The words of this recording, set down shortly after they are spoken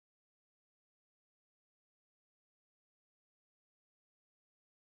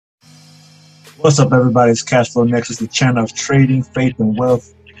What's up, everybody? It's Cashflow Nexus, the channel of trading, faith, and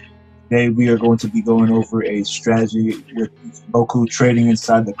wealth. Today, we are going to be going over a strategy with Ichimoku trading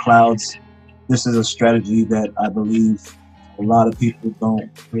inside the clouds. This is a strategy that I believe a lot of people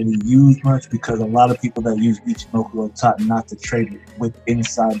don't really use much because a lot of people that use Ichimoku are taught not to trade with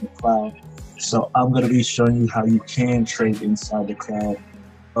inside the cloud. So I'm going to be showing you how you can trade inside the cloud.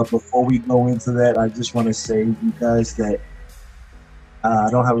 But before we go into that, I just want to say, you guys, that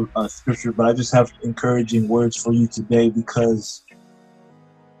I don't have a scripture, but I just have encouraging words for you today because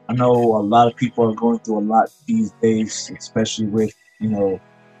I know a lot of people are going through a lot these days, especially with the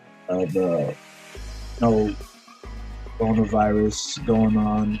coronavirus going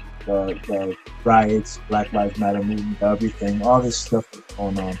on, the riots, Black Lives Matter movement, everything, all this stuff that's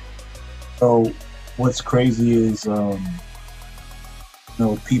going on. So what's crazy is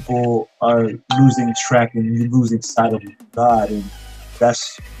people are losing track and losing sight of God, and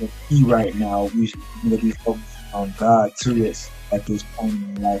that's the key right now. We need to be focusing on God too at this point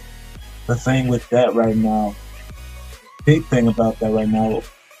in life. The thing with that right now, big thing about that right now,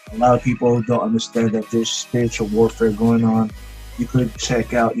 a lot of people don't understand that there's spiritual warfare going on. You could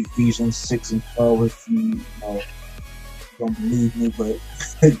check out Ephesians 6 and 12 if you don't believe me, but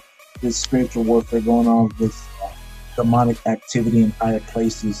there's spiritual warfare going on with demonic activity in higher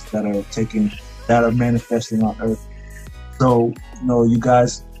places that are manifesting on earth. So, you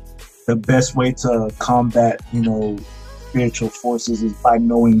guys, the best way to combat, spiritual forces is by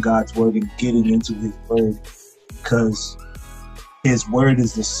knowing God's word and getting into his word, because his word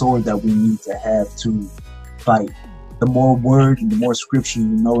is the sword that we need to have to fight. The more word and the more scripture you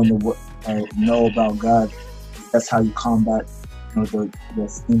know and know about God, that's how you combat, the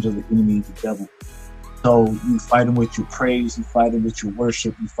schemes of the enemy, the devil. So you fight him with your praise, you fight him with your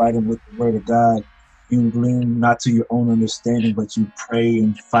worship, you fight him with the word of God. You lean not to your own understanding, but you pray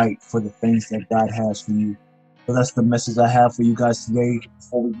and fight for the things that God has for you. So that's the message I have for you guys today.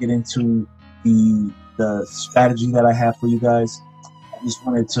 Before we get into the strategy that I have for you guys, I just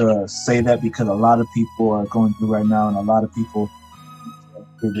wanted to say that because a lot of people are going through right now, and a lot of people need to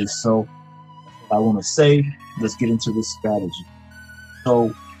hear this. So that's what I want to say. Let's get into this strategy.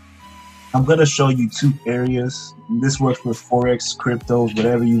 So I'm going to show you two areas. This works with Forex, cryptos,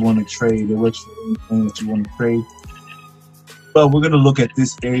 whatever you want to trade. It works for anything that you want to trade. But we're going to look at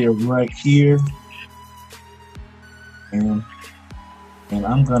this area right here. And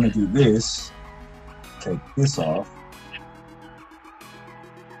I'm going to do this. Take this off.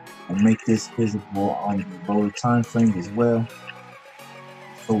 And make this visible on the lower time frame as well.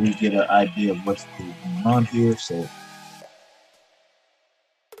 So we get an idea of what's going on here. So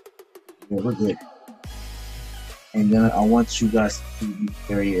yeah, we're good. And then I want you guys to see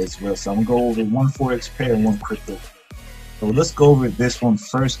the area as well. So I'm going to go over one Forex pair and one crypto. So let's go over this one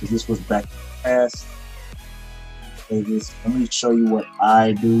first because this was back in the past. Let me show you what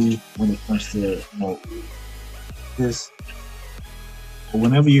I do when it comes to this. But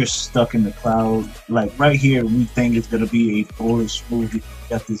whenever you're stuck in the cloud, like right here, we think it's going to be a bullish move. You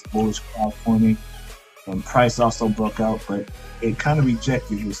got this bullish cloud forming. And price also broke out, but it kind of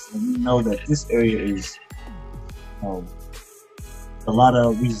rejected this. And we know that this area is a lot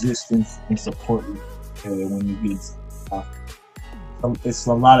of resistance and support area when you get into it's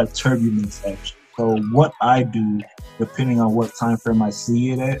a lot of turbulence actually. So what I do, depending on what time frame I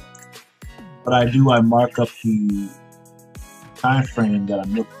see it at, what I do, I mark up the time frame that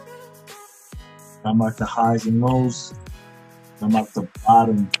I'm looking at. I mark the highs and lows. I mark the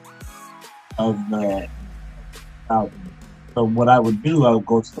bottom of the cloud. So what I would do, I would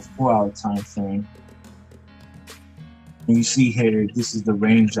go to the 4-hour time frame. And you see here, this is the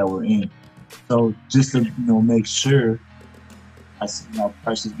range that we're in. So just to make sure I see how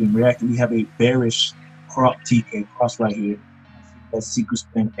price has been reacting, we have a bearish TK cross right here. That sequence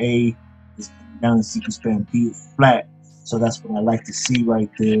span A is coming down and sequence span B is flat. So that's what I like to see right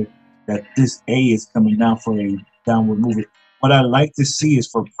there, that this A is coming down for a downward movement. What I like to see is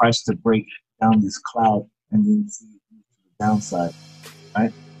for price to break down this cloud and then see the downside,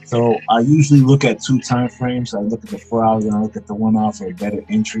 right? So I usually look at two time frames. I look at the 4 hours and I look at the 1 hour for a better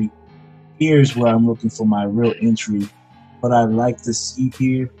entry. Here's where I'm looking for my real entry. What I like to see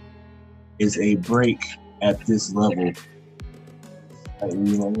here is a break at this level.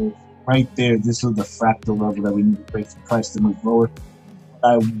 Right there, this is the fractal level that we need to break for price to move lower.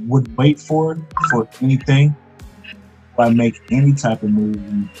 I would wait for anything. If I make any type of move,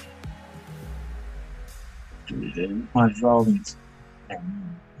 my drawings.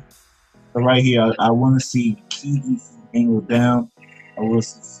 So right here, I want to see key angle down. I will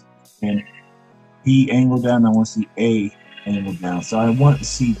see and B angle down. I want to see A angle down. So I want to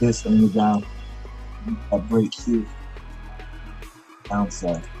see this angle down a break here,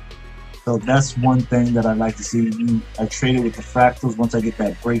 downside. So that's one thing that I like to see. I traded with the fractals once I get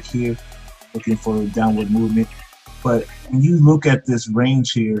that break here, looking for a downward movement. But when you look at this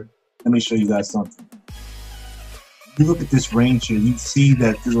range here, let me show you guys something. You look at this range here, you see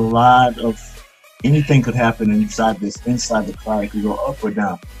that there's a lot of anything could happen inside the cloud. It could go up or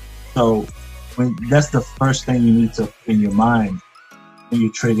down. So that's the first thing you need to put in your mind when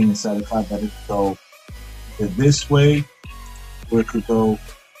you're trading inside the cloud, that it could go either this way or it could go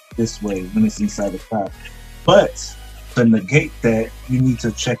this way when it's inside the cloud. But to negate that, you need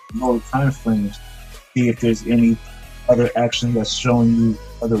to check lower time frames, see if there's any other action that's showing you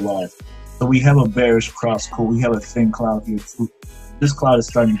otherwise. So we have a bearish cross, cool. We have a thin cloud here too. This cloud is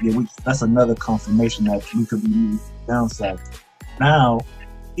starting to get weak. That's another confirmation that we could be moving to the downside. Now,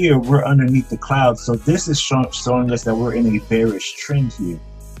 here we're underneath the cloud, so this is showing us that we're in a bearish trend here,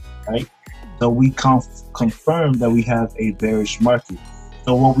 right? So we confirm that we have a bearish market.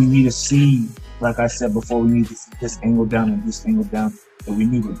 So what we need to see, like I said before, we need to see this angle down and this angle down, and we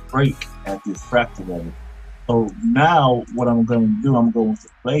need a break at this fractal level. So now what I'm going to do, I'm going to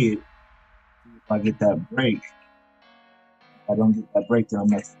play it. If I get that break, if I don't get that break, then I'm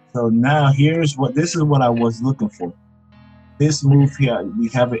not. So now this is what I was looking for. This move here, we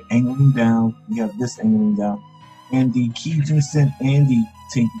have it angling down, we have this angling down, and the Kijun Sen and the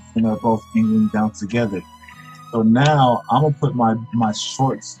Tenki Sen are both angling down together. So now I'm gonna put my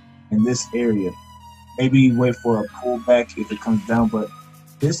shorts in this area. Maybe wait for a pullback if it comes down, but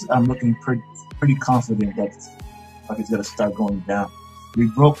this I'm looking pretty confident that it's gonna start going down. We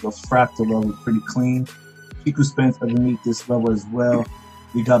broke the fractal level pretty clean. Chiku spans underneath this level as well.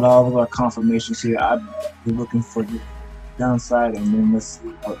 We got all of our confirmations here. I've been looking for the downside, and then let's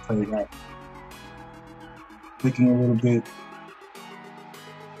see how it plays out. Clicking a little bit.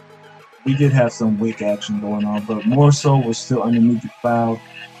 We did have some wick action going on, but more so we're still underneath the cloud.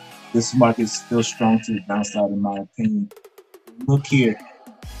 This market is still strong to the downside in my opinion. Look here.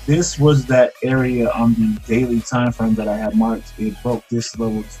 This was that area on the daily time frame that I had marked. It broke this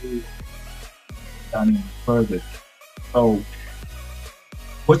level too, down even further. So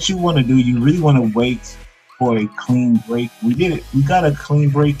what you want to do, you really want to wait for a clean break. We did it. We got a clean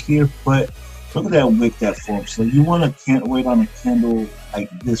break here, but look at that wick that formed. So you want to can't wait on a candle like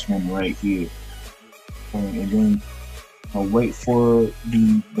this one right here, and then wait for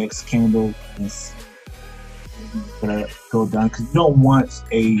the next candle and go down, because you don't want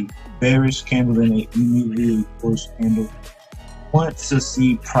a bearish candle and a immediately bullish candle. You want to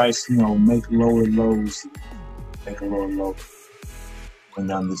see price, make lower lows, make a lower low going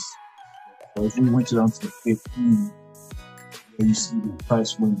down this. So if we went down to 15, you see the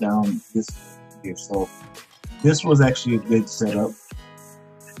price went down this here. So this was actually a good setup.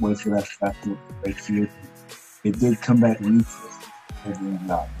 Wait for that factor right here. It did come back and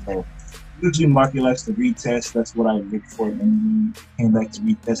retest. So usually market likes to retest. That's what I look for. And came back to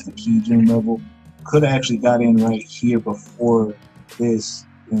retest the Kijun level. Could have actually got in right here before this.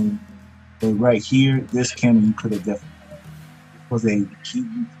 And right here, this candle you could have definitely. It was a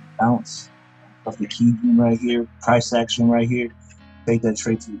Kijun bounce of the Kijun right here. Price action right here. Take that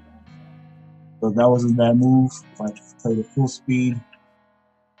trade to. So that wasn't that move. If I play the full speed,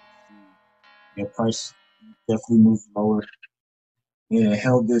 yeah, price definitely moved lower. Yeah,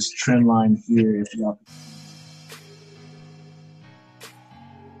 held this trend line here. If y'all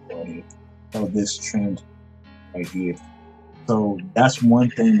held this trend right here. So that's one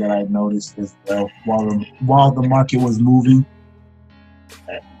thing that I noticed as well. While the market was moving,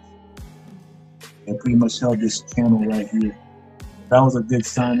 it pretty much held this channel right here. That was a good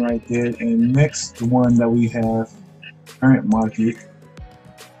sign right there. And next one that we have, current market.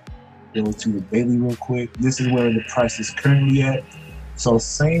 Go to the daily real quick. This is where the price is currently at. So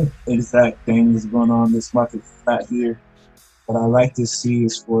same exact thing is going on. This market flat here. What I like to see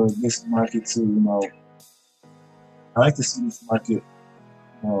is for this market to, I like to see this market,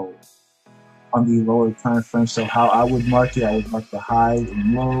 on the lower time frame. So how I would mark it, I would mark the high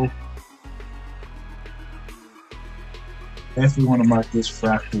and low. Definitely want to mark this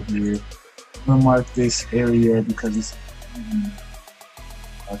fractal here. I'm gonna mark this area because it's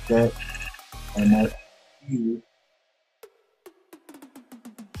like that, and that here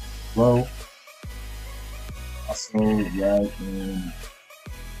low. Also, right, and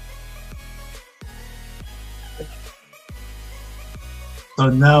so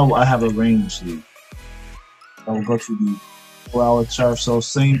now I have a range here. I will go to the 4-hour chart. So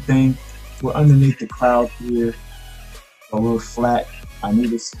same thing. We're underneath the cloud here. So we're flat. I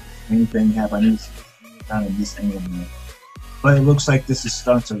need to see the same thing happen. I need to see kind of this angle here. but it looks like this is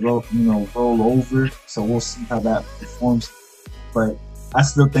starting to roll over. So we'll see how that performs. But I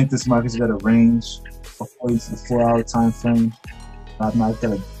still think this market's got a range according to the 4-hour time frame. I'm not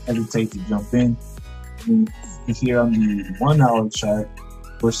gonna hesitate to jump in. And here on the 1-hour chart,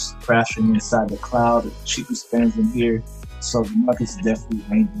 we're crashing inside the cloud. Cheaper spans in here, so the market's definitely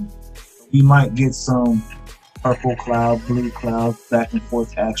ranging. We might get some purple cloud, blue cloud, back and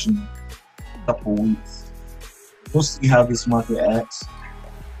forth action in a couple weeks. We'll see how this market acts.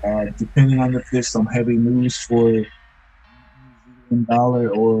 Depending on if there's some heavy news for New Zealand dollar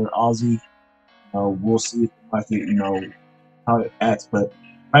or Aussie, we'll see if the market, how it acts. But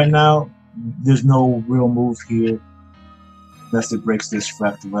right now, there's no real move here unless it breaks this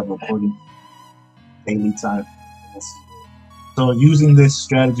fractal level according to daily time. So using this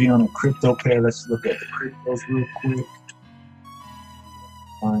strategy on a crypto pair, let's look at the cryptos real quick.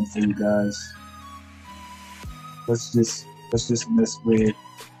 Fine for you guys. Let's just mess with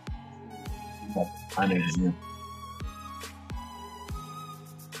an example.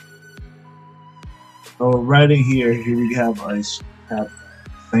 So right in here we have the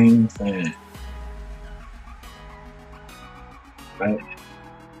same thing, right?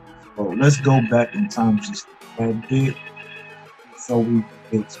 So let's go back in time just a bit, so we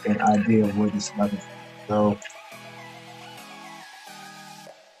get an idea of where this market is going to go.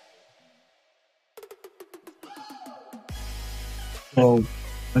 So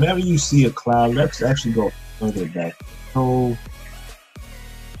whenever you see a cloud, let's actually go further back. So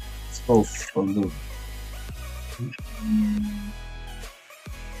let's go for a little.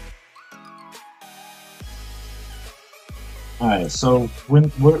 Alright, so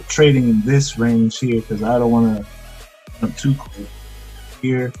when we're trading in this range here, because I don't want to jump too quick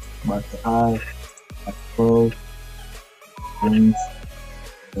here, mark the high, mark the low, range,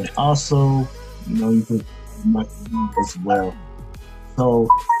 and also, you could mark the move as well. So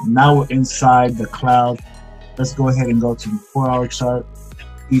now we're inside the cloud. Let's go ahead and go to the 4-hour chart.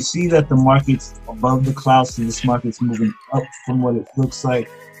 You see that the market's above the cloud, so this market's moving up from what it looks like.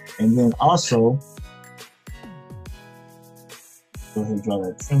 And then also, go ahead and draw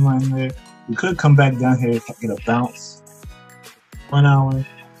that trend line there. We could come back down here and get a bounce. 1 hour.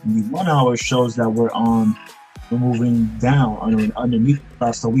 And the 1 hour shows that we're moving down underneath the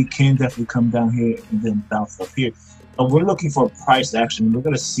cloud, so we can definitely come down here and then bounce up here. But we're looking for price action. We're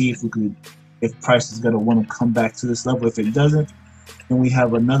gonna see if price is gonna want to come back to this level. If it doesn't, then we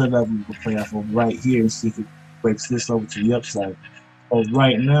have another level we can play off of right here and see if it breaks this level to the upside. So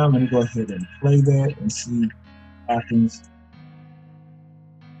right now, let me go ahead and play that and see what happens.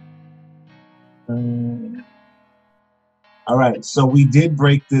 All right, so we did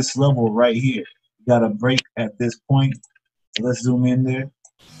break this level right here. We got a break at this point. So let's zoom in there.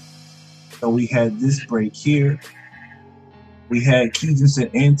 So we had this break here. We had Kijinsen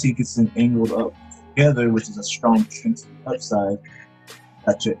and Tikkinson angled up together, which is a strong trend to the upside.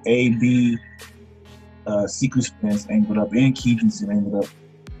 Got your A, B sequence spans angled up and Kijinsen angled up.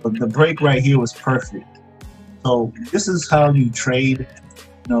 But the break right here was perfect. So this is how you trade,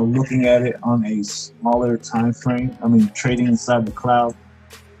 looking at it on a smaller time frame. I mean, trading inside the cloud.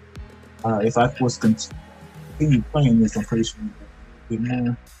 If I was continue playing this, I'm pretty sure you get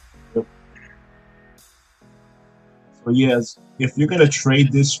more. Yep. So yes, if you're gonna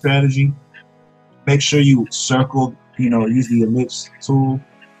trade this strategy, make sure you circle, use the ellipse tool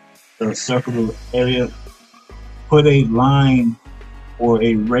to circle the area. Put a line or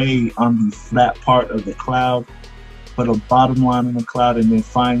a ray on the flat part of the cloud. Put a bottom line in the cloud, and then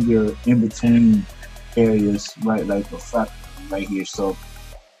find your in-between areas, right, like the flat right here. So,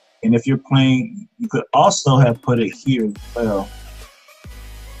 and if you're playing, you could also have put it here as well,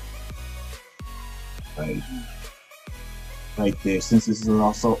 right there, since this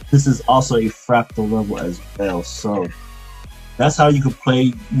is also a fractal level as well. So that's how you could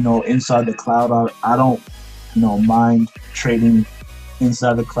play, inside the cloud. I don't, mind trading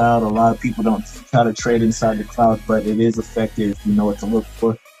inside the cloud. A lot of people don't teach how to trade inside the cloud, but it is effective if you know what to look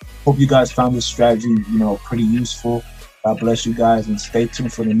for. Hope you guys found this strategy, pretty useful. God bless you guys, and stay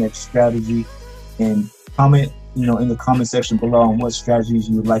tuned for the next strategy. And comment, in the comment section below on what strategies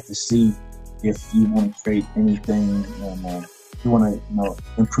you would like to see if you want to trade anything, and you want to,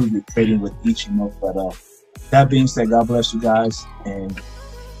 improve your trading with Ichimoku. But that being said, God bless you guys, and